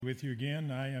With you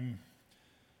again. I am,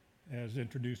 as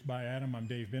introduced by Adam, I'm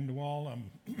Dave Bindewall.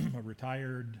 I'm a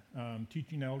retired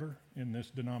teaching elder in this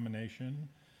denomination.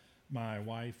 My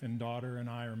wife and daughter and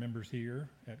I are members here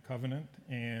at Covenant,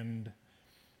 and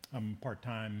I'm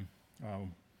part-time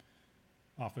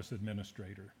office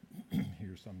administrator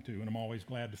here some too. And I'm always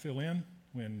glad to fill in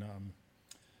when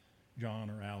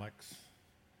John or Alex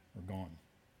are gone.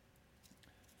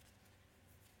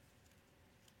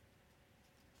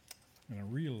 And I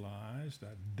realized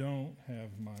I don't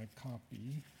have my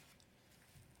copy.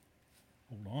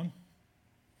 Hold on.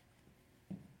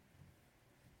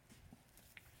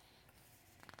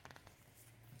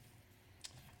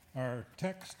 Our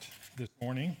text this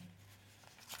morning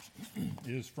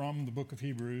is from the book of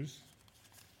Hebrews.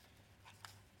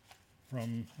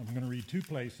 I'm going to read two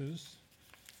places.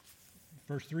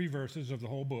 First three verses of the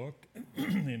whole book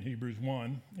in Hebrews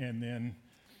 1, and then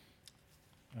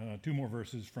two more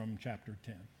verses from chapter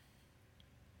 10.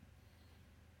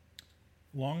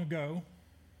 Long ago,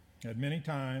 at many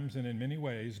times and in many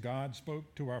ways, God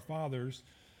spoke to our fathers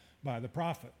by the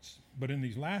prophets. But in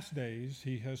these last days,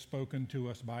 he has spoken to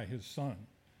us by his Son,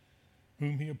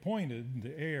 whom he appointed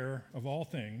the heir of all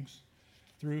things,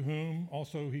 through whom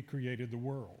also he created the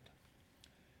world.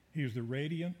 He is the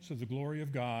radiance of the glory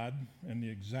of God and the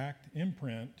exact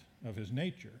imprint of his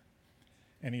nature,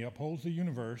 and he upholds the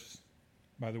universe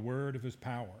by the word of his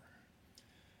power.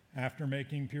 After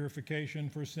making purification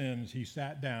for sins, he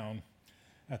sat down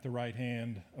at the right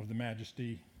hand of the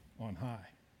Majesty on high.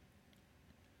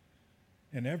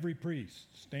 And every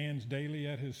priest stands daily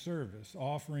at his service,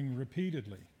 offering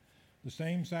repeatedly the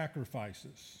same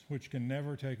sacrifices, which can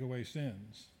never take away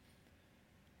sins.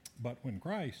 But when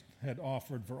Christ had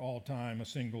offered for all time a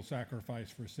single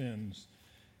sacrifice for sins,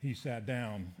 he sat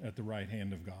down at the right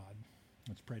hand of God.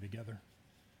 Let's pray together.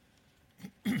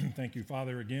 Thank you,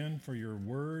 Father, again for your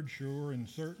word, sure and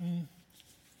certain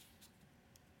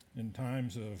in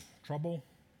times of trouble.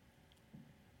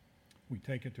 We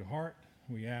take it to heart.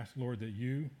 We ask, Lord, that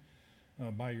you,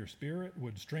 by your Spirit,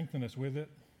 would strengthen us with it.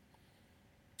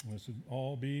 This would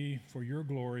all be for your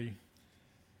glory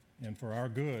and for our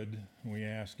good, we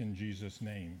ask in Jesus'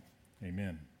 name.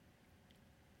 Amen.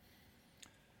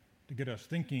 To get us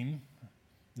thinking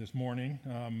this morning,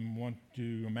 want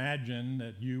to imagine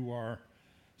that you are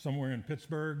somewhere in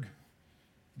Pittsburgh,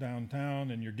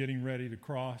 downtown, and you're getting ready to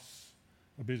cross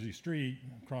a busy street,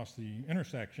 cross the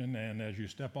intersection, and as you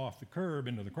step off the curb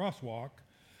into the crosswalk,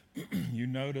 you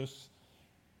notice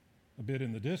a bit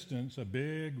in the distance a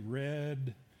big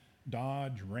red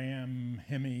Dodge Ram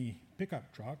Hemi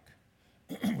pickup truck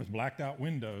with blacked out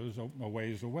windows a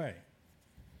ways away.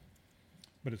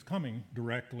 But it's coming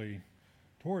directly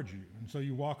towards you. And so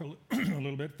you walk a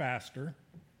little bit faster,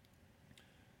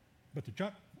 but the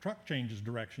truck changes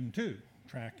direction too,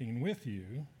 tracking with you,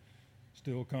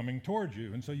 still coming towards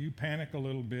you. And so you panic a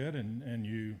little bit and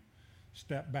you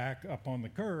step back up on the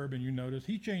curb and you notice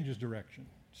he changes direction,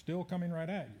 still coming right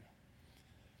at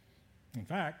you. In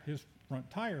fact, his front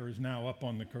tire is now up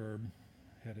on the curb,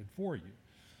 headed for you.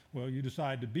 Well, you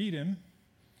decide to beat him,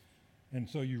 and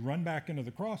so you run back into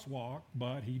the crosswalk,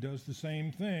 but he does the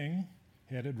same thing,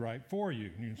 headed right for you.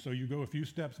 And so you go a few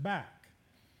steps back,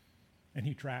 and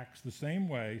he tracks the same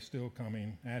way, still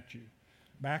coming at you.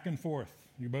 Back and forth,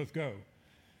 you both go.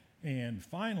 And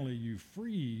finally, you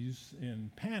freeze in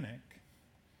panic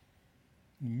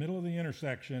in the middle of the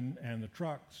intersection, and the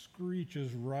truck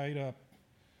screeches right up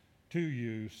to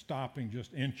you, stopping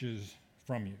just inches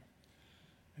from you.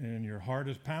 And your heart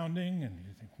is pounding, and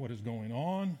you think, what is going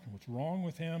on? What's wrong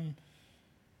with him?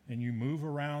 And you move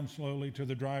around slowly to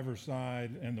the driver's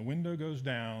side, and the window goes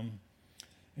down,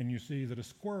 and you see that a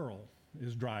squirrel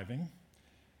is driving,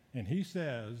 and he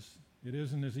says, it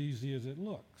isn't as easy as it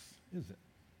looks, is it?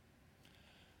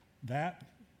 That,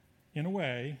 in a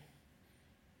way,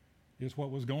 is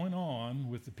what was going on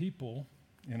with the people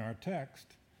in our text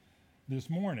this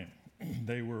morning.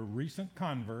 They were recent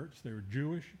converts. They were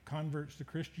Jewish converts to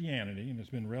Christianity, and it's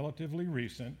been relatively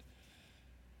recent,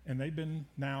 and they've been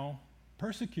now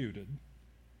persecuted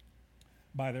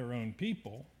by their own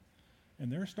people,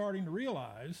 and they're starting to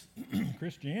realize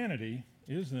Christianity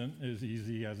isn't as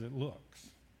easy as it looks.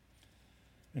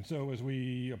 And so as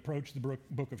we approach the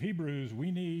book of Hebrews, we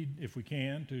need, if we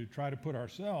can, to try to put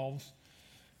ourselves,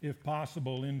 if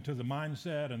possible, into the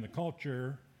mindset and the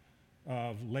culture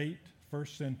of late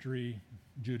first century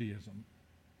Judaism.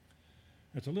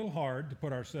 It's a little hard to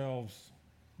put ourselves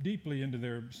deeply into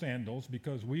their sandals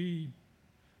because we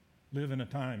live in a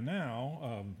time now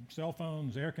of cell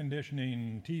phones, air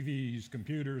conditioning, TVs,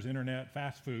 computers, internet,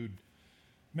 fast food,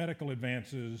 medical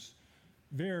advances,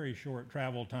 very short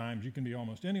travel times. You can be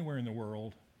almost anywhere in the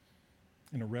world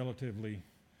in a relatively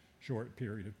short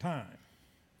period of time.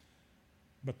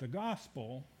 But the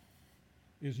gospel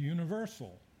is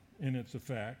universal in its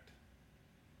effect,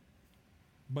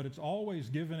 but it's always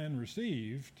given and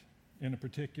received in a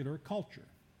particular culture.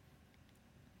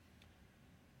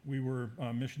 We were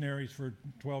missionaries for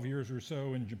 12 years or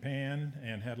so in Japan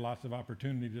and had lots of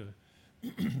opportunity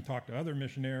to talk to other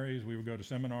missionaries. We would go to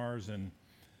seminars and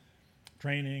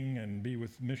training and be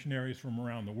with missionaries from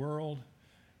around the world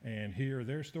and hear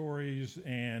their stories.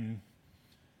 And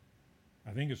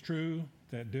I think it's true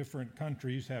that different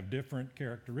countries have different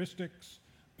characteristics.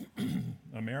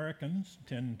 Americans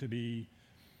tend to be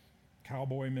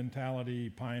cowboy mentality,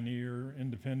 pioneer,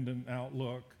 independent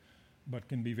outlook, but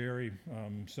can be very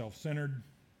self-centered.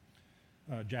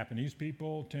 Japanese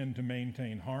people tend to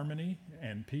maintain harmony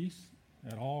and peace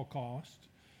at all costs,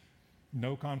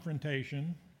 no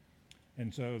confrontation,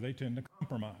 and so they tend to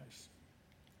compromise.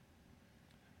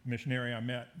 Missionary I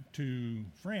met to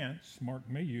France, Marc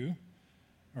Mayeux,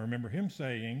 I remember him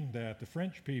saying that the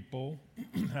French people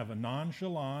have a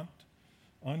nonchalant,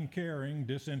 uncaring,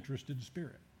 disinterested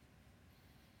spirit.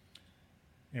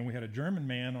 And we had a German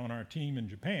man on our team in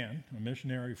Japan, a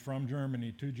missionary from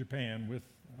Germany to Japan with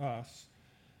us,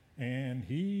 and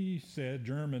he said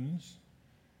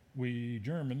we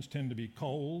Germans tend to be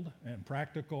cold and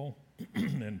practical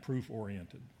and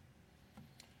proof-oriented.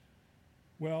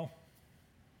 Well,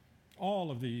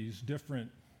 all of these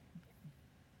different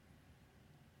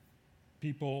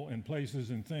people and places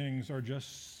and things are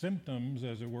just symptoms,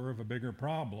 as it were, of a bigger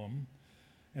problem,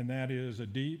 and that is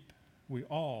we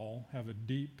all have a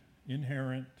deep,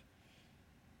 inherent,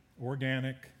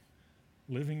 organic,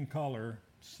 living color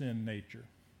sin nature.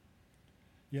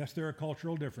 Yes, there are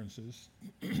cultural differences,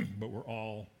 but we're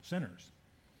all sinners.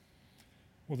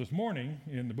 Well, this morning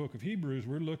in the book of Hebrews,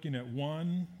 we're looking at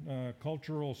one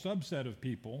cultural subset of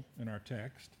people in our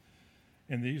text,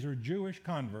 and these are Jewish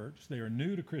converts. They are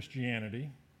new to Christianity.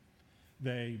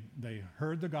 They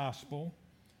heard the gospel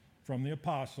from the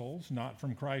apostles, not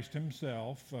from Christ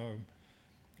himself.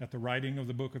 At the writing of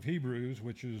the book of Hebrews,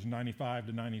 which is 95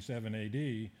 to 97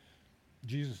 AD,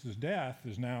 Jesus' death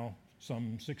is now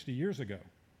some 60 years ago.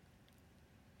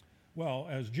 Well,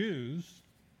 as Jews,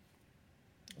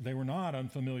 they were not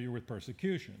unfamiliar with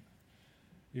persecution.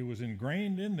 It was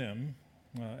ingrained in them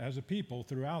as a people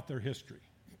throughout their history.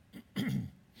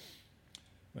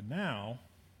 But now,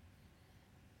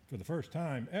 for the first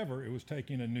time ever, it was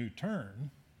taking a new turn.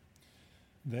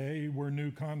 They were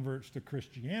new converts to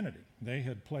Christianity. They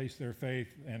had placed their faith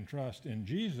and trust in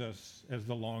Jesus as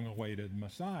the long-awaited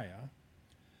Messiah.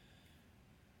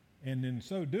 And in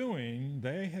so doing,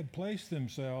 they had placed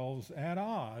themselves at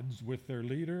odds with their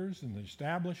leaders and the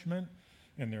establishment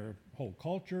and their whole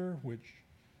culture, which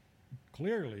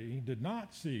clearly did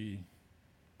not see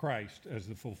Christ as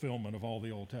the fulfillment of all the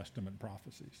Old Testament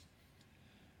prophecies.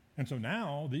 And so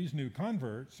now these new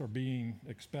converts are being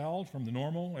expelled from the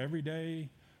normal, everyday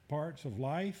parts of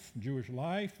life, Jewish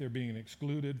life. They're being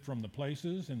excluded from the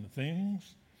places and the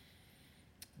things.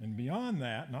 And beyond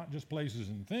that, not just places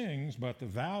and things, but the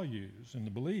values and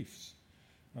the beliefs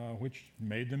which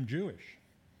made them Jewish.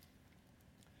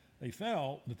 They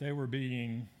felt that they were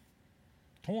being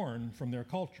torn from their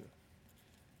culture.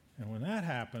 And when that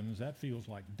happens, that feels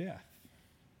like death.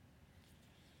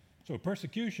 So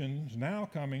persecution is now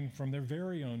coming from their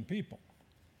very own people.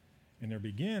 And they're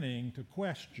beginning to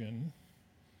question,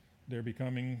 they're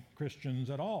becoming Christians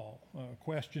at all,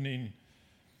 questioning,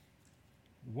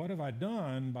 what have I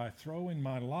done by throwing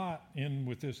my lot in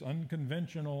with this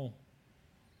unconventional,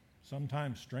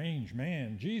 sometimes strange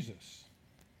man, Jesus?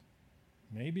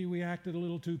 Maybe we acted a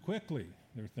little too quickly,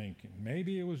 they're thinking.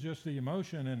 Maybe it was just the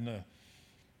emotion and the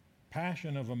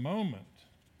passion of a moment.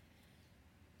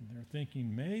 They're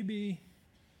thinking, maybe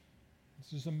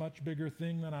this is a much bigger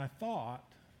thing than I thought.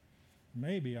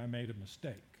 Maybe I made a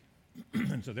mistake.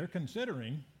 And so they're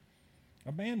considering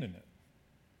abandoning it.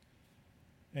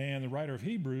 And the writer of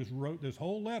Hebrews wrote this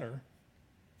whole letter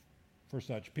for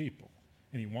such people.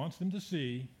 And he wants them to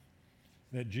see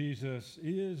that Jesus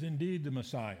is indeed the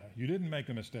Messiah. You didn't make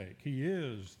a mistake. He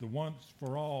is the once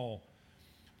for all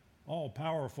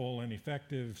powerful and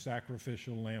effective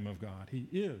sacrificial Lamb of God. He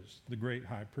is the great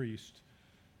high priest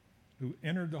who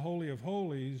entered the Holy of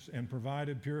Holies and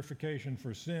provided purification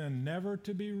for sin never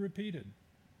to be repeated.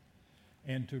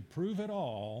 And to prove it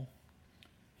all,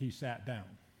 he sat down.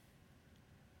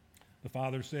 The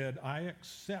Father said, I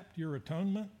accept your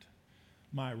atonement.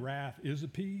 My wrath is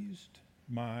appeased.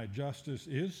 My justice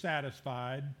is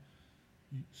satisfied.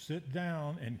 Sit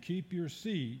down and keep your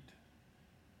seat.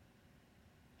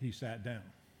 he sat down.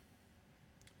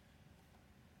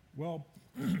 Well,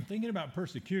 thinking about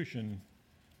persecution,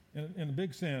 in a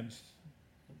big sense,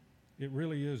 it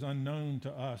really is unknown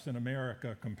to us in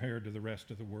America compared to the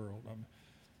rest of the world.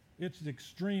 It's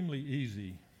extremely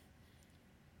easy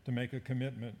to make a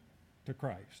commitment to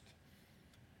Christ.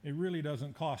 It really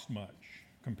doesn't cost much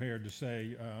compared to,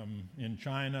 say, in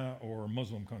China or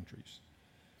Muslim countries.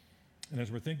 And as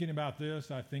we're thinking about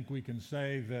this, I think we can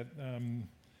say that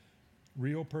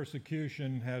real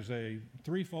persecution has a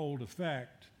threefold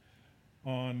effect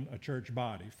on a church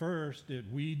body. First, it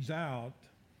weeds out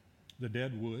the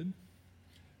dead wood.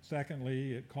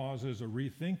 Secondly, it causes a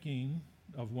rethinking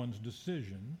of one's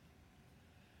decision.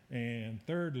 And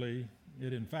thirdly,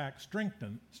 it in fact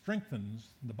strengthens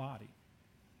the body.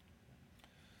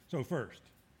 So first,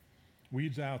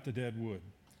 weeds out the dead wood.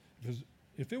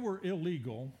 If it were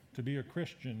illegal to be a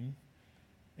Christian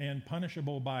and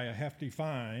punishable by a hefty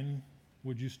fine,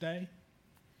 would you stay? You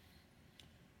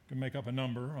can make up a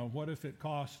number. What if it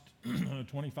cost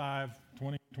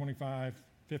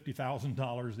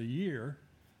 $50,000 a year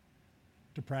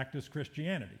to practice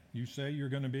Christianity? You say you're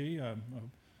going to be a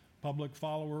public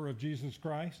follower of Jesus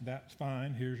Christ, that's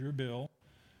fine. Here's your bill.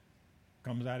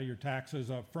 Comes out of your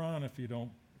taxes up front. If you don't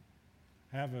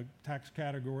have a tax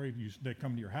category, they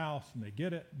come to your house and they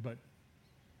get it, but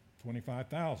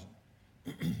 $25,000.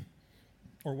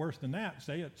 Or worse than that,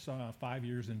 say it's 5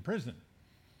 years in prison.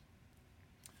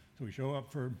 So we show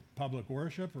up for public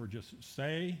worship or just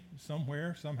say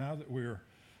somewhere, somehow, that we're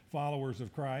followers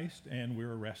of Christ, and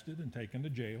we're arrested and taken to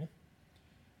jail.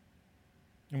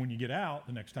 And when you get out,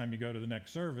 the next time you go to the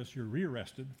next service, you're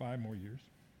rearrested 5 more years.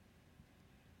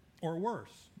 Or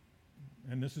worse,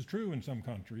 and this is true in some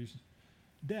countries,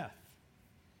 death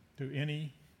to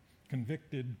any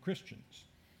convicted Christians.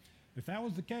 If that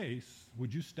was the case,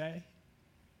 would you stay?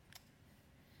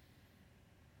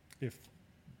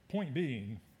 Point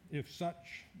being, if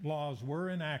such laws were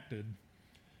enacted,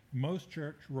 most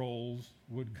church rolls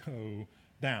would go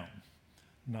down,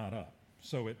 not up.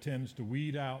 So it tends to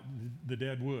weed out the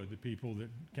dead wood, the people that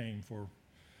came for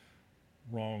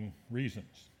wrong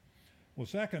reasons. Well,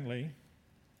 secondly,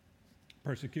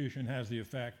 persecution has the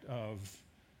effect of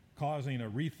causing a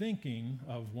rethinking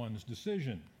of one's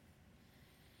decision.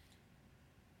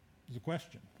 There's a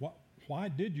question. Why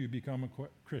did you become a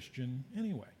Christian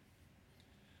anyway?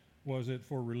 Was it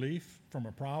for relief from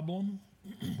a problem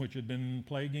which had been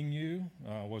plaguing you?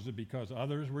 Was it because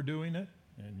others were doing it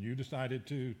and you decided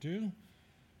to too?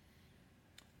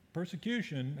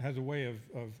 Persecution has a way of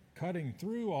cutting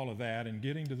through all of that and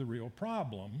getting to the real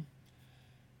problem.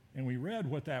 And we read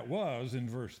what that was in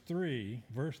verse 3.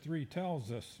 Verse 3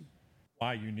 tells us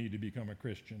why you need to become a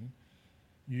Christian.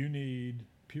 You need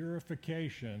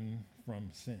purification from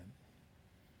sin.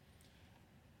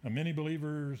 Now, many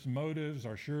believers' motives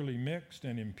are surely mixed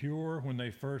and impure when they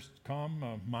first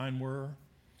come. Mine were.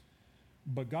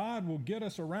 But God will get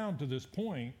us around to this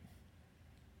point.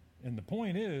 And the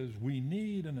point is, we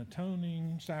need an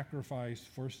atoning sacrifice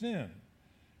for sin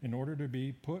in order to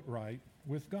be put right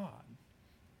with God.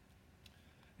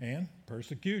 And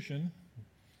persecution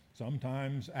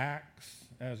sometimes acts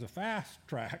as a fast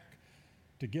track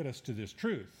to get us to this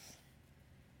truth.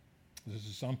 This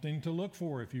is something to look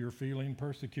for if you're feeling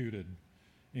persecuted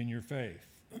in your faith.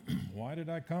 Why did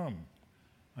I come?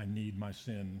 I need my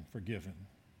sin forgiven.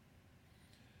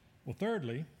 Well,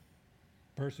 thirdly,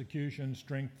 persecution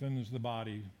strengthens the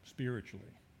body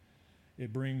spiritually.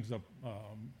 It brings a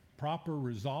proper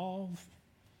resolve,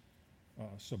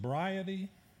 sobriety,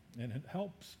 and it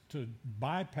helps to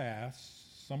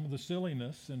bypass some of the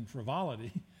silliness and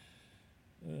frivolity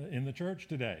in the church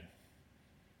today.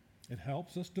 It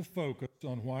helps us to focus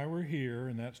on why we're here,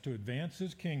 and that's to advance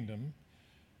His kingdom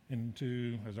and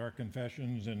to, as our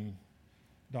confessions and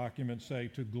documents say,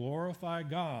 to glorify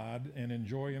God and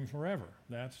enjoy Him forever.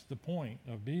 That's the point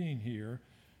of being here.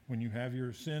 When you have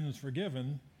your sins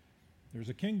forgiven, there's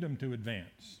a kingdom to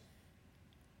advance.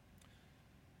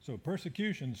 So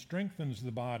persecution strengthens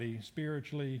the body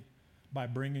spiritually by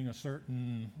bringing a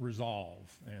certain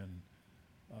resolve and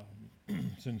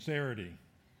sincerity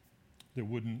that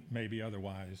wouldn't maybe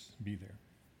otherwise be there.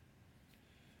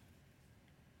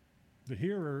 The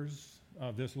hearers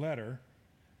of this letter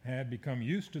had become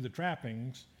used to the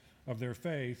trappings of their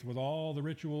faith with all the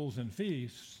rituals and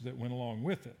feasts that went along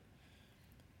with it.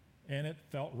 And it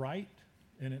felt right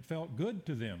and it felt good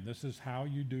to them. This is how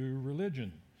you do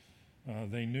religion.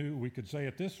 They knew, we could say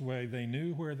it this way, they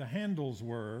knew where the handles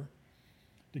were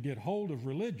to get hold of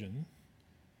religion.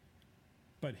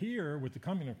 But here, with the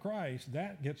coming of Christ,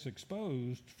 that gets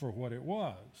exposed for what it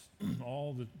was.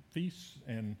 All the feasts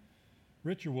and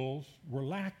rituals were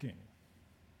lacking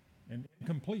and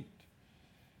incomplete.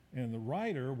 And the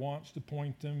writer wants to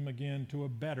point them again to a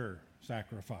better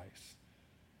sacrifice,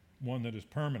 one that is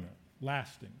permanent,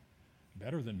 lasting,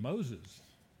 better than Moses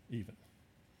even.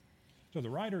 So the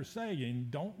writer is saying,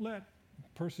 don't let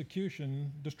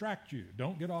persecution distract you.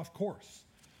 Don't get off course.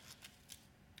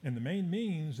 And the main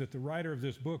means that the writer of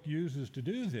this book uses to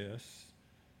do this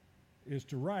is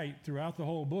to write throughout the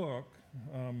whole book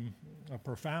a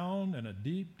profound and a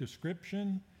deep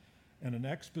description and an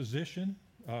exposition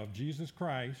of Jesus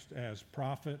Christ as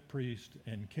prophet, priest,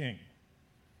 and king.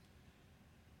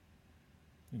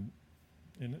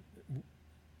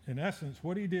 In essence,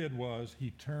 what he did was he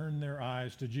turned their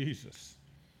eyes to Jesus,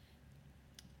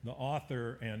 the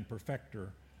author and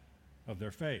perfecter of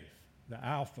their faith, the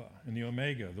Alpha and the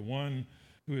Omega, the one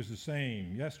who is the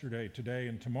same yesterday, today,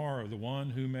 and tomorrow, the one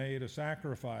who made a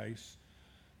sacrifice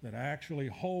that actually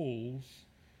holds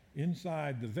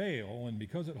inside the veil, and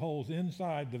because it holds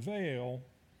inside the veil,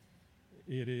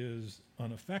 it is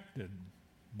unaffected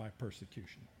by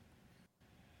persecution.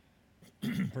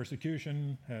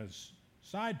 Persecution has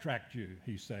sidetracked you,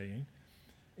 he's saying,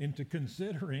 into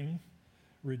considering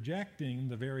rejecting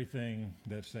the very thing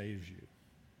that saves you.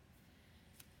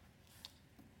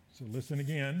 So listen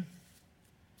again.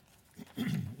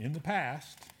 In the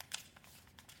past,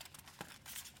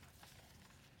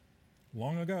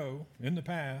 long ago, in the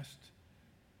past,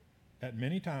 at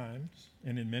many times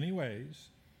and in many ways,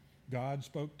 God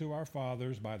spoke to our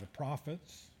fathers by the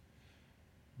prophets,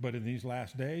 but in these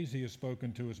last days he has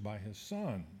spoken to us by his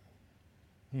Son,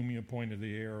 whom he appointed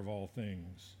the heir of all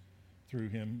things. Through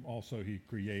him also he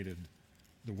created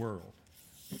the world.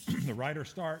 The writer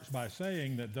starts by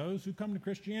saying that those who come to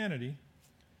Christianity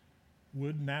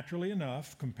would naturally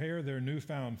enough compare their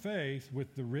newfound faith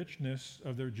with the richness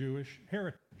of their Jewish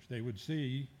heritage. They would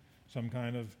see some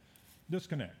kind of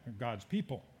disconnect. God's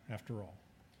people, after all.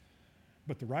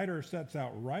 But the writer sets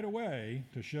out right away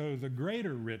to show the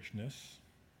greater richness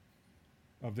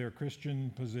of their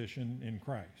Christian position in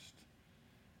Christ.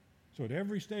 So at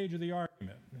every stage of the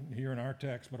argument, here in our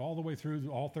text, but all the way through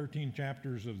all 13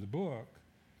 chapters of the book,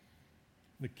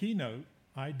 the keynote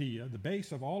idea, the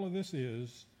base of all of this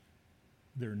is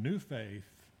their new faith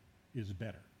is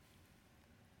better.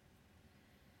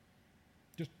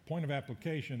 Just point of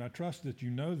application, I trust that you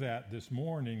know that this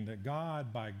morning, that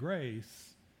God, by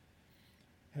grace,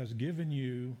 has given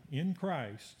you in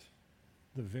Christ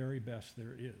the very best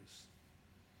there is.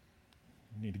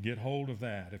 You need to get hold of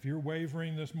that. If you're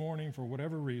wavering this morning for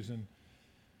whatever reason,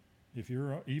 if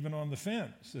you're even on the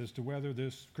fence as to whether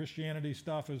this Christianity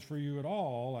stuff is for you at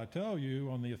all, I tell you,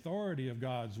 on the authority of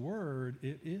God's word,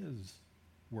 it is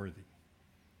worthy.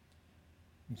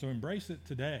 And so embrace it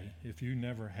today if you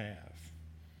never have.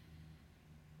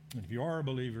 And if you are a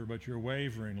believer but you're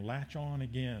wavering, latch on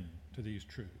again to these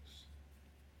truths.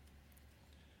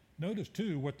 Notice,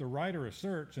 too, what the writer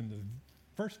asserts in the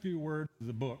first few words of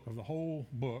the book, of the whole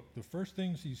book. The first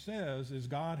things he says is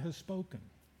God has spoken.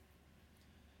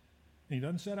 And he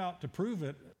doesn't set out to prove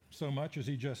it so much as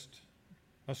he just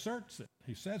asserts it.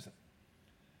 He says it.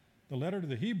 The letter to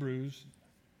the Hebrews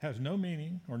has no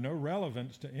meaning or no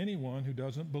relevance to anyone who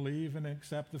doesn't believe and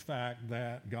accept the fact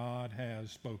that God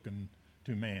has spoken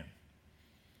to man.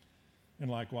 And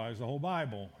likewise, the whole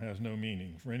Bible has no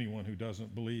meaning for anyone who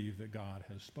doesn't believe that God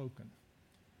has spoken.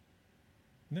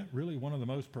 Isn't that really one of the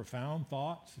most profound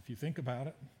thoughts, if you think about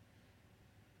it?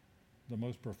 The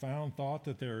most profound thought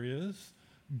that there is?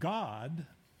 God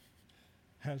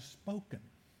has spoken.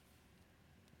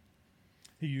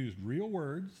 He used real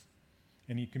words,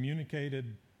 and he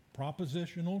communicated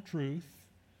propositional truth.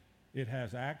 It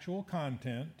has actual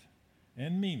content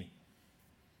and meaning.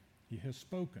 He has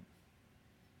spoken.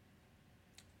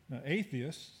 Now,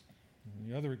 atheists, on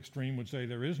the other extreme, would say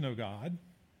there is no God.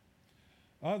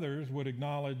 Others would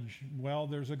acknowledge, well,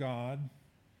 there's a God,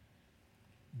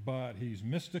 but he's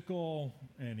mystical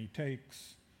and he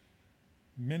takes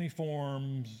many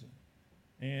forms,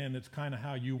 and it's kind of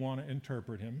how you want to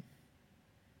interpret him.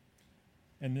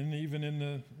 And then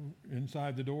even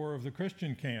inside the door of the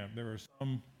Christian camp, there are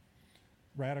some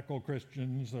radical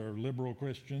Christians or liberal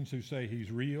Christians who say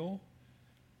he's real.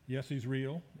 Yes, he's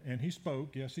real. And he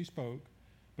spoke. Yes, he spoke.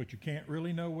 But you can't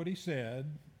really know what he said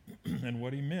and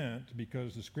what he meant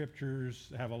because the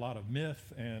scriptures have a lot of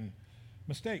myth and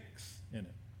mistakes in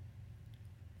it.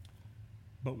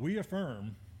 But we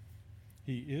affirm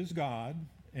he is God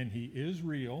and he is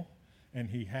real and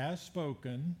he has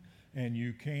spoken and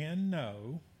you can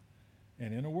know,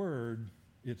 and in a word,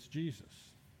 it's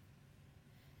Jesus.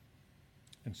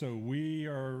 And so we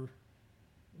are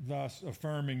thus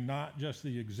affirming not just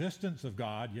the existence of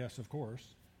God, yes, of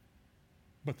course,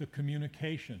 but the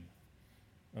communication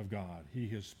of God. He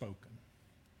has spoken.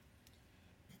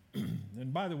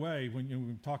 And by the way, when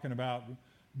we're talking about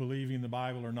believing the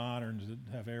Bible or not, or does it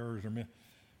have errors or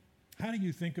how do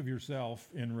you think of yourself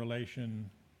in relation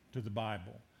to the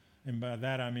Bible? And by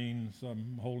that I mean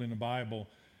holding the Bible.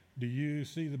 Do you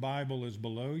see the Bible as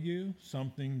below you,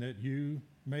 something that you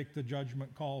make the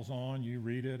judgment calls on, you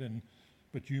read it,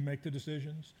 but you make the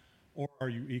decisions? Or are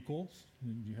you equals?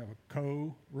 You have a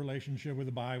co-relationship with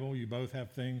the Bible. You both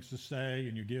have things to say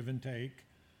and you give and take.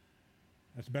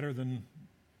 That's better than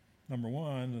number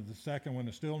one. The second one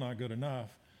is still not good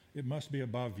enough. It must be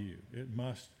above you. It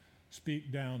must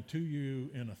speak down to you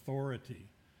in authority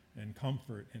and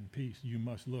comfort and peace. You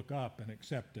must look up and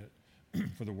accept it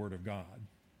for the Word of God.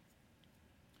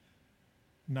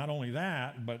 Not only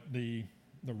that, but the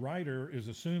writer is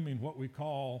assuming what we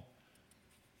call,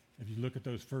 if you look at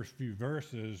those first few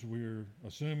verses, we're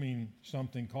assuming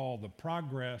something called the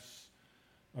progress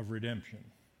of redemption.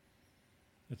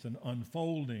 It's an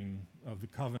unfolding of the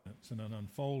covenants and an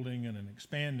unfolding and an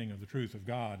expanding of the truth of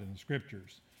God in the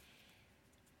Scriptures.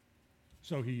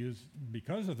 So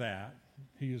because of that,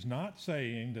 he is not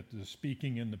saying that the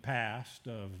speaking in the past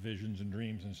of visions and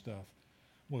dreams and stuff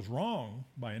was wrong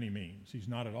by any means. He's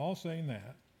not at all saying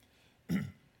that.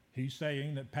 He's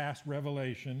saying that past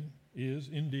revelation is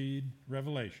indeed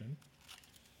revelation.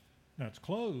 Now it's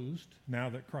closed now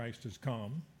that Christ has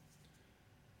come.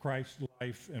 Christ's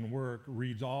life and work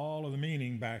reads all of the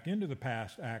meaning back into the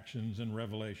past actions and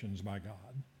revelations by God.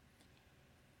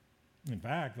 In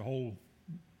fact, the whole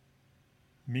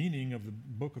meaning of the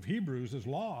book of Hebrews is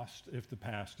lost if the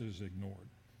past is ignored.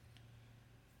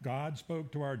 God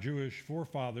spoke to our Jewish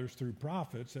forefathers through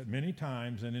prophets at many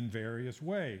times and in various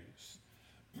ways.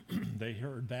 They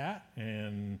heard that,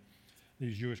 and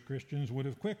these Jewish Christians would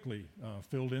have quickly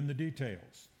filled in the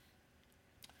details.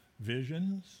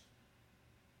 Visions,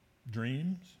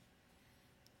 dreams,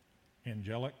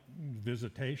 angelic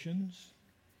visitations,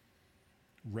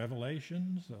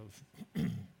 revelations of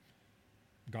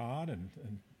God,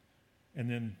 and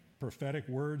then prophetic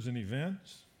words and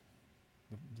events,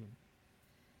 the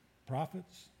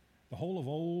prophets. The whole of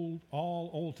all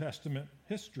Old Testament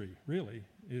history really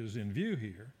is in view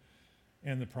here.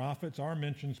 And the prophets are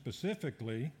mentioned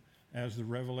specifically as the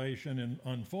revelation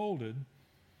unfolded.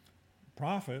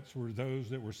 Prophets were those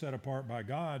that were set apart by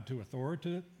God to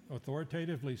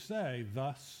authoritatively say,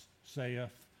 "Thus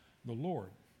saith the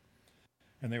Lord."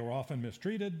 And they were often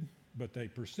mistreated, but they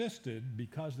persisted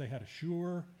because they had a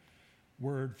sure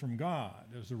word from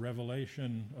God as the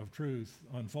revelation of truth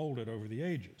unfolded over the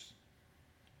ages.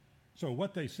 So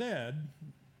what they said,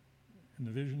 in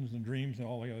the visions and dreams and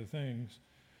all the other things,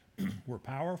 were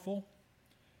powerful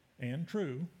and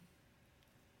true,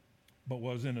 but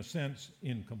was in a sense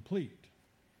incomplete.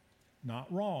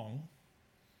 Not wrong,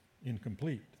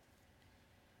 incomplete.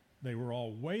 They were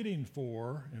all waiting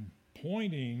for and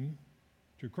pointing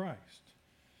to Christ.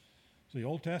 So the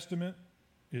Old Testament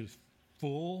is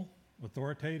full,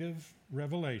 authoritative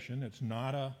revelation. It's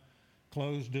not a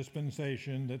closed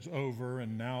dispensation that's over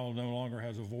and now no longer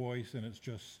has a voice and it's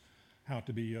just how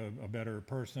to be a better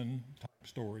person type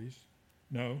stories.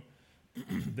 No,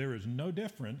 there is no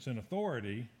difference in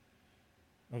authority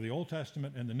of the Old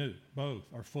Testament and the New.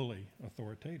 Both are fully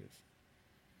authoritative.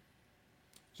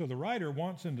 So the writer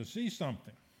wants him to see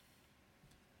something.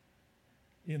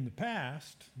 In the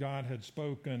past, God had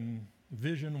spoken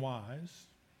vision-wise.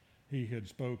 He had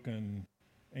spoken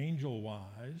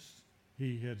angel-wise.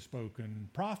 He had spoken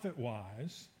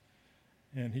prophet-wise.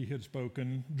 And he had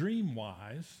spoken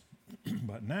dream-wise.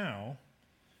 But now,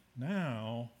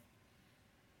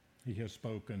 he has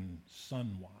spoken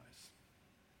son-wise.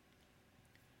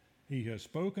 He has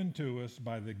spoken to us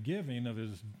by the giving of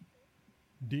his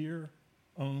dear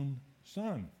own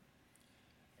Son.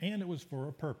 And it was for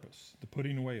a purpose, the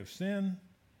putting away of sin.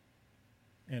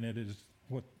 And it is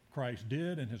what Christ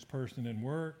did in his person and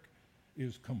work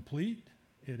is complete.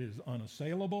 It is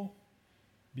unassailable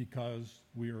because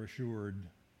we are assured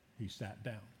he sat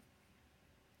down.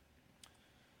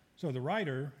 So the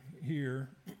writer here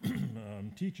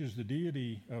teaches the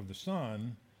deity of the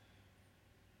Son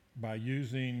by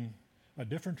using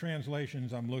different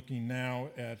translations. I'm looking now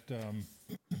at,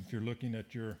 if you're looking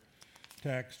at your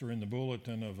text or in the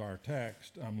bulletin of our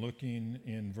text, I'm looking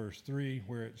in verse 3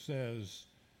 where it says,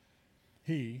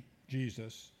 he,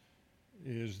 Jesus,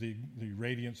 is the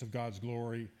radiance of God's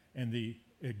glory and the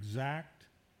exact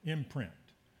imprint.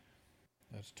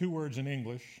 That's two words in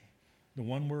English. The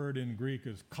one word in Greek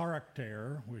is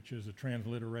charakter, which is a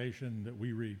transliteration that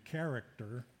we read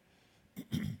character.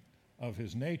 of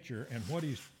his nature. And what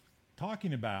he's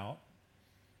talking about,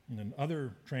 and then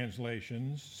other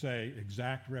translations say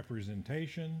exact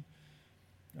representation,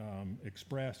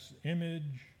 express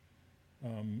image.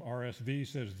 RSV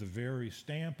says the very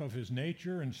stamp of his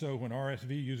nature. And so when RSV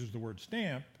uses the word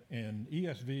stamp and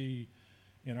ESV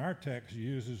in our text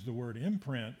uses the word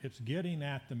imprint, it's getting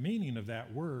at the meaning of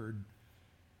that word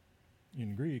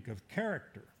in Greek of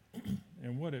character.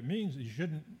 And what it means is you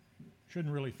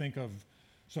shouldn't really think of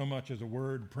so much as a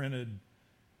word printed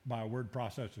by a word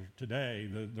processor today.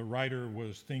 The writer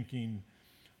was thinking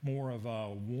more of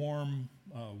a warm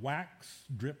wax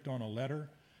dripped on a letter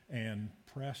and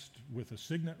pressed with a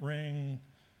signet ring,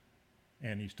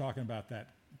 and he's talking about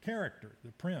that character,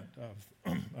 the print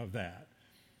of that.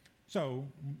 So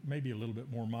maybe a little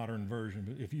bit more modern version,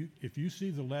 but if you see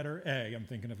the letter A, I'm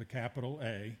thinking of a capital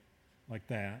A, like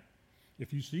that.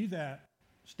 If you see that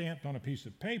stamped on a piece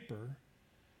of paper,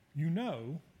 you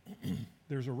know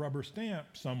there's a rubber stamp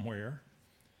somewhere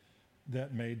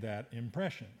that made that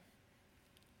impression.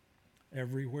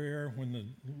 Everywhere when the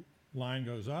line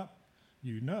goes up,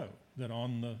 you know that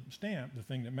on the stamp, the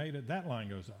thing that made it, that line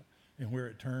goes up. And where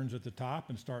it turns at the top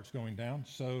and starts going down,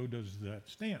 so does that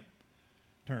stamp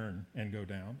turn and go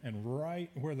down. And right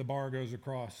where the bar goes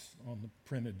across on the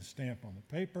printed stamp on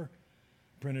the paper,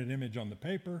 printed image on the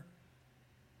paper,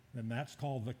 then that's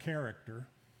called the character.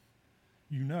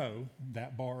 You know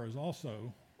that bar is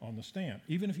also on the stamp,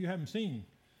 even if you haven't seen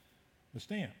the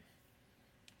stamp.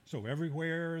 So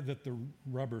everywhere that the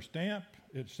rubber stamp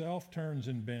itself turns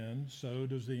and bends, so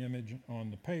does the image on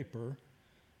the paper,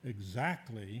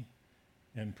 exactly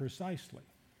and precisely.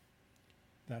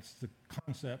 That's the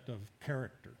concept of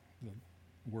character, the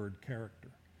word character.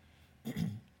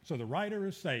 So the writer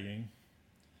is saying,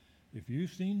 if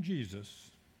you've seen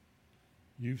Jesus,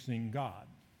 you've seen God.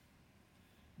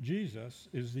 Jesus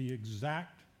is the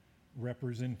exact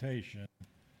representation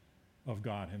of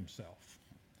God himself.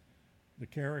 The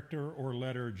character or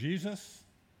letter Jesus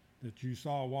that you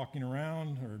saw walking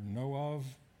around or know of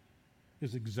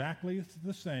is exactly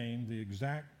the same, the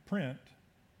exact print,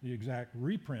 the exact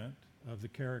reprint of the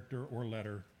character or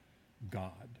letter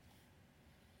God.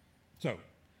 So,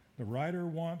 the writer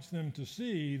wants them to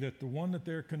see that the one that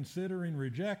they're considering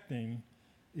rejecting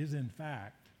is in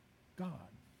fact God.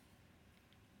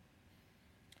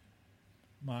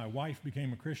 My wife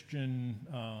became a Christian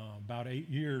about 8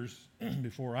 years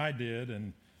before I did,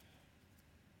 and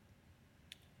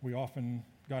we often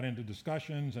got into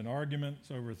discussions and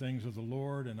arguments over things of the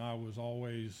Lord, and I was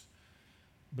always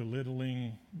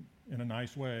belittling, in a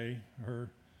nice way,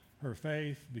 her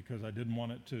faith because I didn't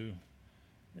want it to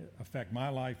affect my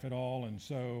life at all. And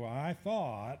so I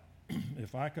thought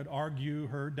if I could argue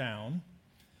her down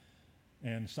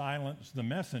and silence the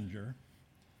messenger,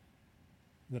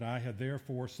 that I had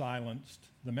therefore silenced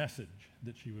the message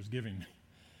that she was giving me.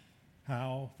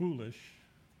 How foolish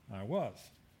I was.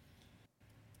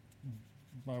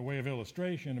 By way of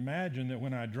illustration, imagine that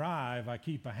when I drive, I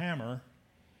keep a hammer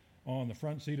on the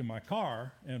front seat of my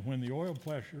car, and when the oil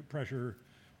pressure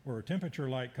or temperature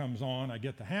light comes on, I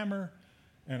get the hammer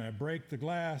and I break the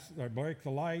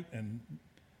light and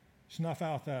snuff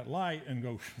out that light and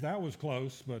go, that was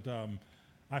close, but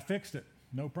I fixed it,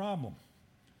 no problem.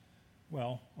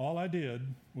 Well, all I did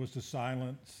was to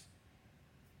silence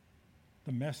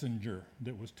the messenger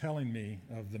that was telling me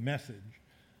of the message,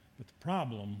 but the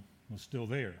problem was still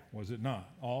there, was it not?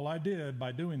 All I did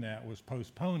by doing that was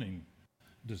postponing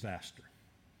disaster.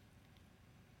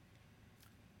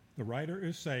 The writer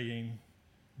is saying,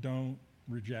 don't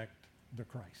reject the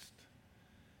Christ.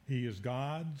 He is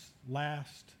God's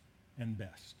last and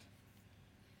best.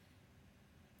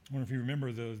 I wonder if you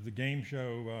remember the game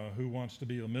show, Who Wants to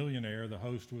Be a Millionaire? The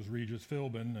host was Regis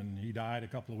Philbin, and he died a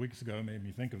couple of weeks ago, made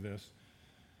me think of this.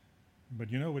 But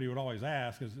you know what he would always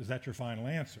ask is that your final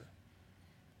answer?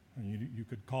 And you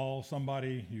could call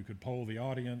somebody, you could poll the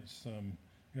audience.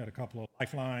 You had a couple of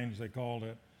lifelines, they called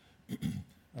it.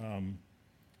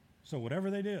 So whatever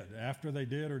they did, after they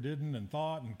did or didn't and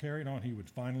thought and carried on, he would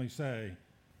finally say,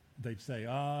 they'd say,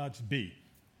 it's B.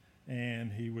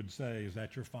 And he would say, is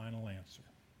that your final answer?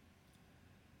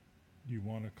 Do you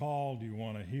want to call? Do you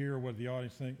want to hear what the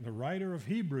audience thinks? The writer of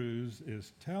Hebrews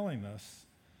is telling us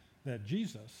that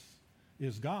Jesus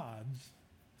is God's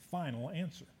final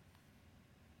answer.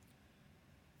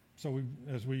 So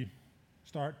as we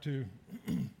start to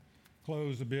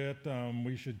close a bit,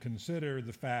 we should consider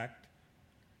the fact,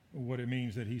 what it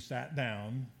means that he sat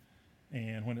down.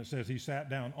 And when it says he sat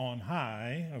down on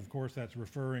high, of course, that's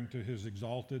referring to his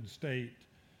exalted state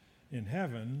in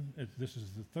heaven. This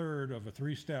is the third of a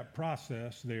three-step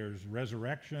process. There's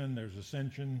resurrection, there's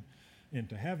ascension,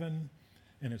 into heaven,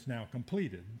 and it's now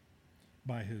completed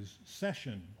by his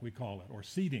session, we call it, or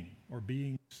seating, or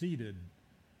being seated.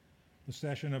 The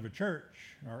session of a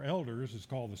church, our elders, is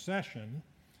called the session,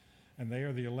 and they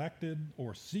are the elected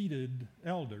or seated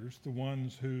elders, the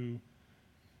ones who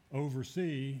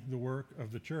oversee the work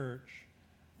of the church,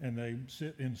 and they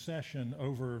sit in session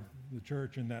over the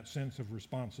church in that sense of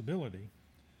responsibility.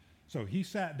 So he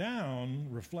sat down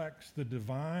reflects the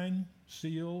divine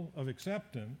seal of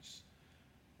acceptance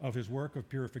of his work of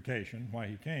purification, why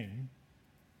he came,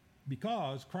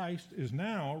 because Christ is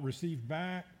now received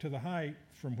back to the height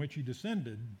from which he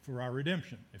descended for our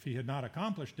redemption. If he had not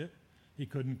accomplished it, he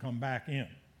couldn't come back in.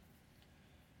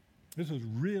 This was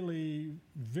really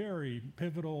very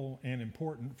pivotal and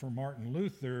important for Martin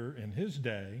Luther in his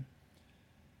day,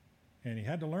 and he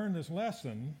had to learn this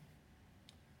lesson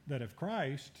that if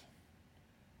Christ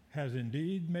has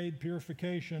indeed made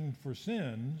purification for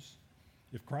sins,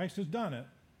 if Christ has done it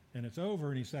and it's over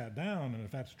and he sat down, and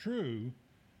if that's true,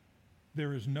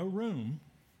 there is no room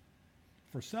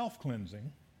for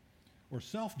self-cleansing or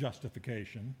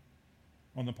self-justification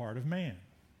on the part of man.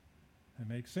 That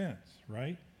makes sense,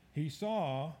 right? He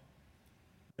saw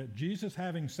that Jesus,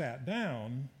 having sat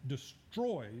down,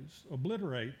 destroys,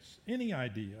 obliterates any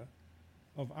idea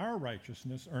of our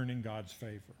righteousness earning God's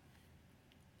favor.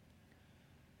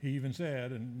 He even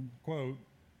said, and quote,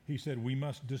 he said, we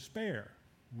must despair.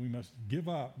 We must give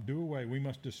up, do away. We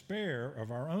must despair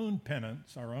of our own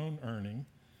penance, our own earning,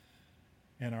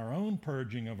 and our own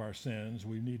purging of our sins.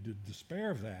 We need to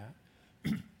despair of that.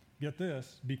 Get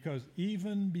this, because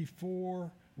even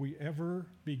before we ever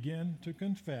begin to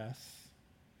confess,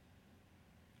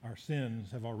 our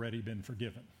sins have already been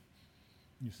forgiven.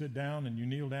 You sit down and you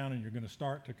kneel down and you're going to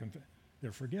start to confess.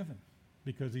 They're forgiven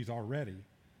because he's already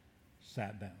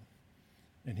sat down.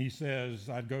 And he says,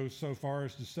 I'd go so far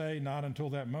as to say, not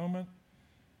until that moment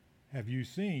have you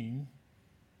seen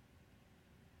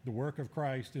the work of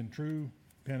Christ in true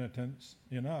penitence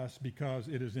in us, because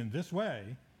it is in this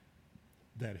way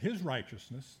that his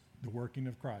righteousness, the working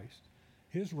of Christ,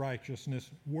 his righteousness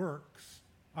works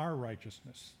our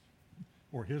righteousness,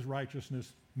 or his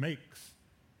righteousness makes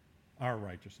our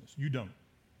righteousness. You don't.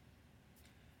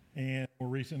 And more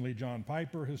recently, John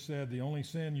Piper has said the only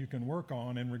sin you can work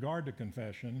on in regard to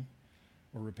confession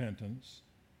or repentance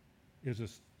is a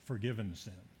forgiven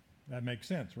sin. That makes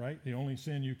sense, right? The only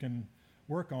sin you can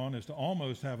work on is to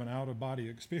almost have an out-of-body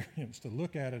experience, to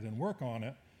look at it and work on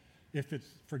it if it's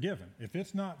forgiven. If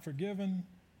it's not forgiven,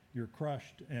 you're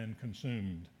crushed and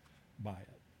consumed by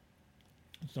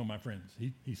it. So, my friends,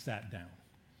 he sat down.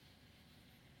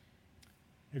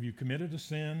 Have you committed a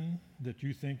sin that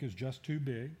you think is just too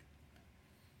big?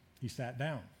 He sat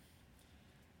down.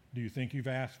 Do you think you've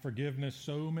asked forgiveness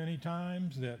so many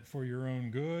times that for your own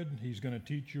good, he's going to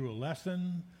teach you a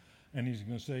lesson and he's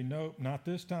going to say, nope, not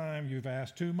this time. You've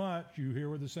asked too much. You here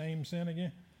with the same sin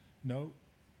again? No,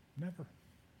 never.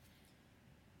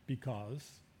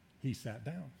 Because he sat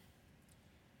down.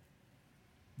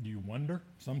 Do you wonder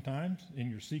sometimes in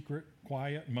your secret,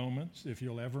 quiet moments if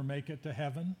you'll ever make it to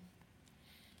heaven?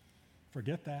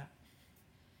 Forget that.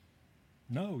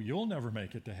 No, you'll never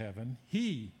make it to heaven.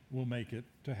 He will make it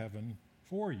to heaven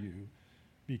for you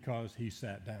because he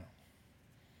sat down.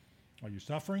 Are you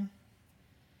suffering?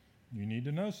 You need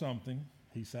to know something.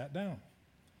 He sat down.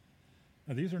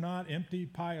 Now, these are not empty,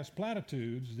 pious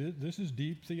platitudes. This is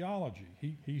deep theology.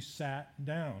 He sat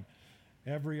down.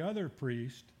 Every other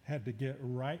priest had to get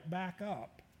right back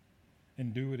up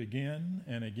and do it again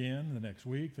and again the next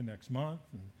week, the next month,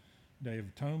 and Day of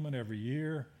Atonement every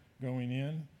year going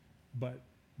in. But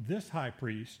this high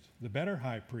priest, the better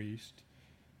high priest,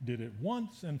 did it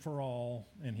once and for all,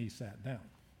 and he sat down.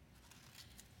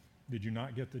 Did you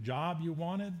not get the job you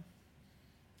wanted?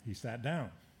 He sat down.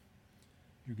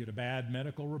 Did you get a bad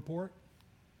medical report?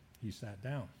 He sat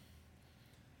down.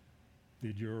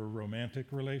 Did your romantic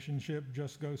relationship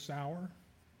just go sour?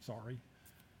 Sorry.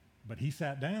 But he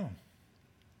sat down.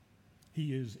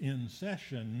 He is in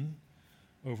session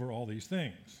over all these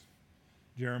things.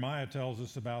 Jeremiah tells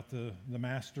us about the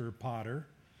master potter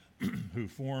who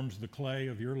forms the clay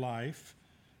of your life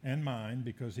and mine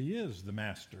because he is the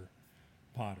master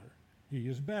potter. He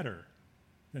is better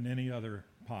than any other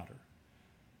potter.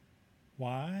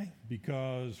 Why?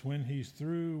 Because when he's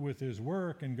through with his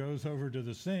work and goes over to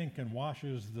the sink and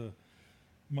washes the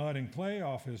mud and clay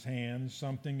off his hands,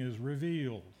 something is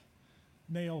revealed.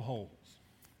 Nail holes.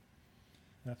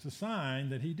 That's a sign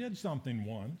that he did something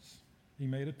once. He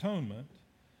made atonement,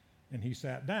 and he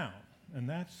sat down. And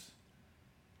that's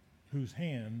whose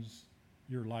hands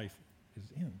your life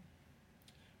is in.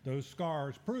 those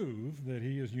scars prove that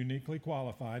he is uniquely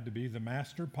qualified to be the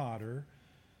master potter,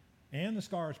 and the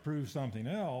scars prove something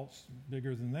else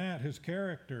bigger than that. His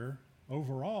character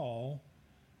overall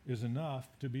is enough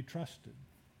to be trusted.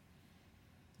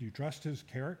 Do you trust his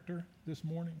character this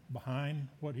morning behind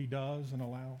what he does and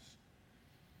allows?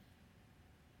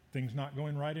 Things not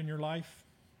going right in your life?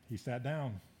 He sat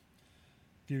down.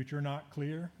 Future not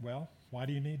clear? Well, why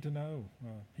do you need to know?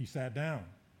 He sat down.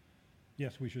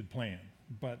 Yes, we should plan,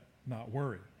 but not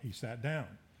worry. He sat down.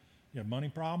 You have money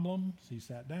problems? He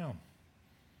sat down.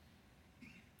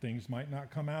 Things might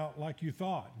not come out like you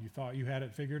thought. You thought you had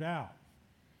it figured out.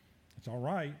 It's all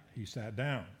right. He sat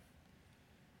down.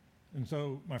 And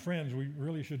so, my friends, we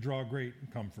really should draw great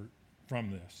comfort from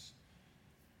this.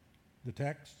 The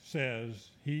text says,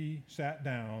 he sat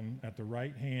down at the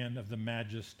right hand of the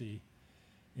majesty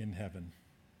in heaven.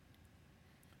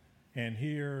 And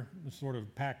here, sort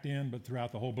of packed in, but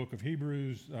throughout the whole book of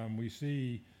Hebrews, we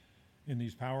see in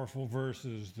these powerful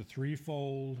verses the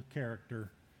threefold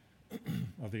character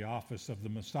of the office of the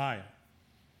Messiah.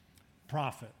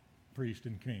 Prophet, priest,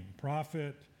 and king.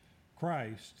 Prophet,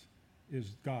 Christ,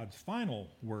 is God's final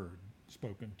word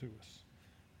spoken to us.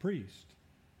 Priest,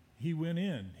 he went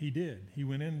in, he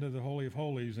went into the Holy of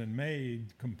Holies and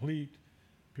made complete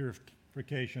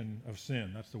purification of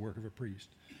sin. That's the work of a priest.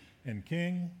 And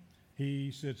king,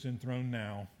 he sits enthroned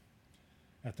now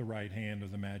at the right hand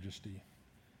of the majesty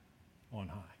on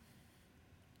high.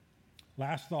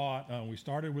 Last thought, we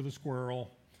started with a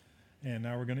squirrel, and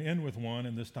now we're going to end with one,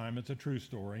 and this time it's a true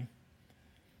story.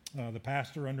 The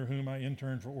pastor under whom I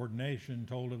interned for ordination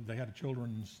told them they had a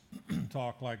children's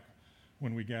talk, like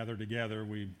when we gather together,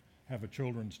 we have a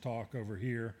children's talk over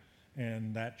here,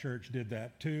 and that church did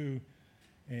that too.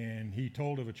 And he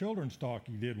told of a children's talk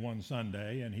he did one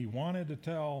Sunday, and he wanted to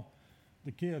tell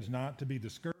the kids not to be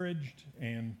discouraged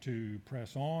and to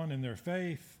press on in their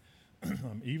faith,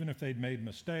 even if they'd made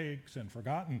mistakes and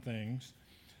forgotten things.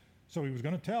 So he was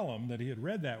going to tell them that he had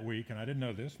read that week, and I didn't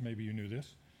know this, maybe you knew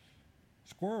this,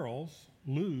 squirrels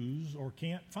lose or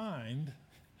can't find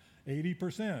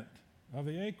 80% of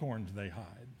the acorns they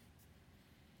hide.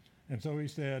 And so he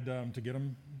said, to get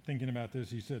them thinking about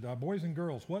this, he said, boys and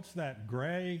girls, what's that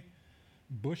gray,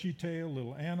 bushy-tailed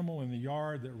little animal in the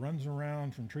yard that runs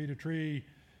around from tree to tree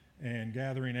and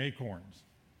gathering acorns?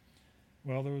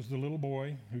 Well, there was the little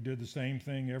boy who did the same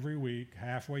thing every week.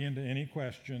 Halfway into any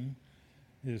question,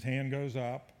 his hand goes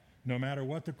up. No matter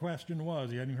what the question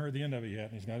was, he hadn't heard the end of it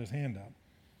yet, and he's got his hand up.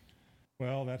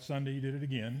 Well, that Sunday he did it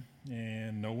again,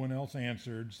 and no one else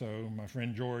answered, so my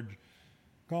friend George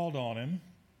called on him.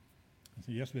 I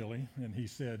said, yes, Billy. And he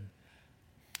said,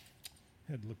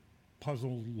 had a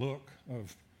puzzled look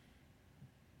of,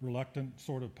 reluctant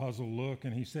sort of puzzled look,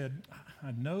 and he said,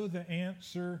 I know the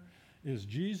answer is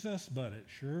Jesus, but it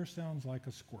sure sounds like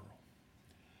a squirrel.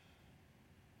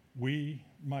 We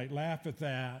might laugh at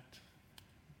that,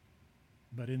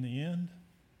 but in the end,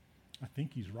 I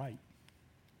think he's right.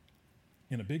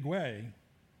 In a big way,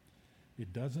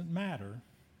 it doesn't matter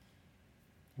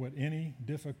what any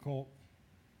difficult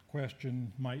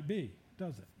question might be,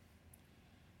 does it?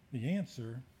 The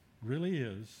answer really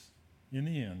is, in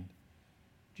the end,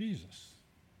 Jesus,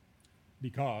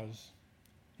 because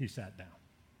he sat down.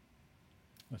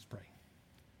 Let's pray.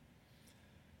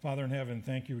 Father in heaven,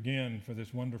 thank you again for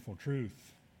this wonderful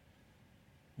truth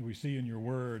that we see in your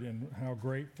word, and how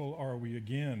grateful are we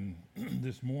again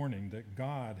this morning that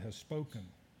God has spoken.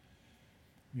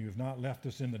 You have not left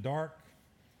us in the dark.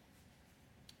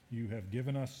 You have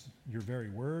given us your very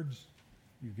words.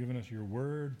 You've given us your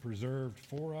word preserved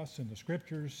for us in the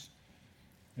scriptures,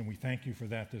 and we thank you for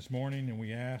that this morning, and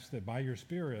we ask that by your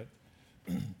Spirit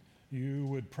you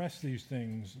would press these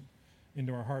things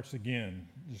into our hearts again,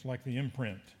 just like the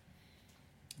imprint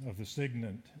of the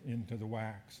signet into the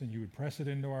wax, and you would press it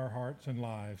into our hearts and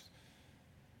lives,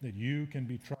 that you can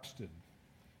be trusted,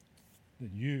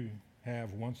 that you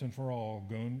have once and for all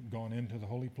gone into the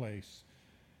holy place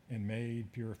and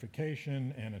made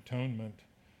purification and atonement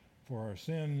for our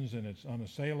sins, and it's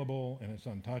unassailable, and it's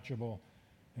untouchable,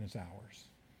 and it's ours.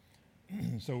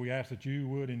 So we ask that you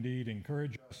would indeed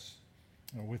encourage us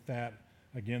with that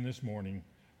again this morning.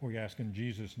 We ask in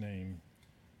Jesus' name,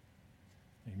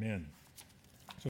 amen.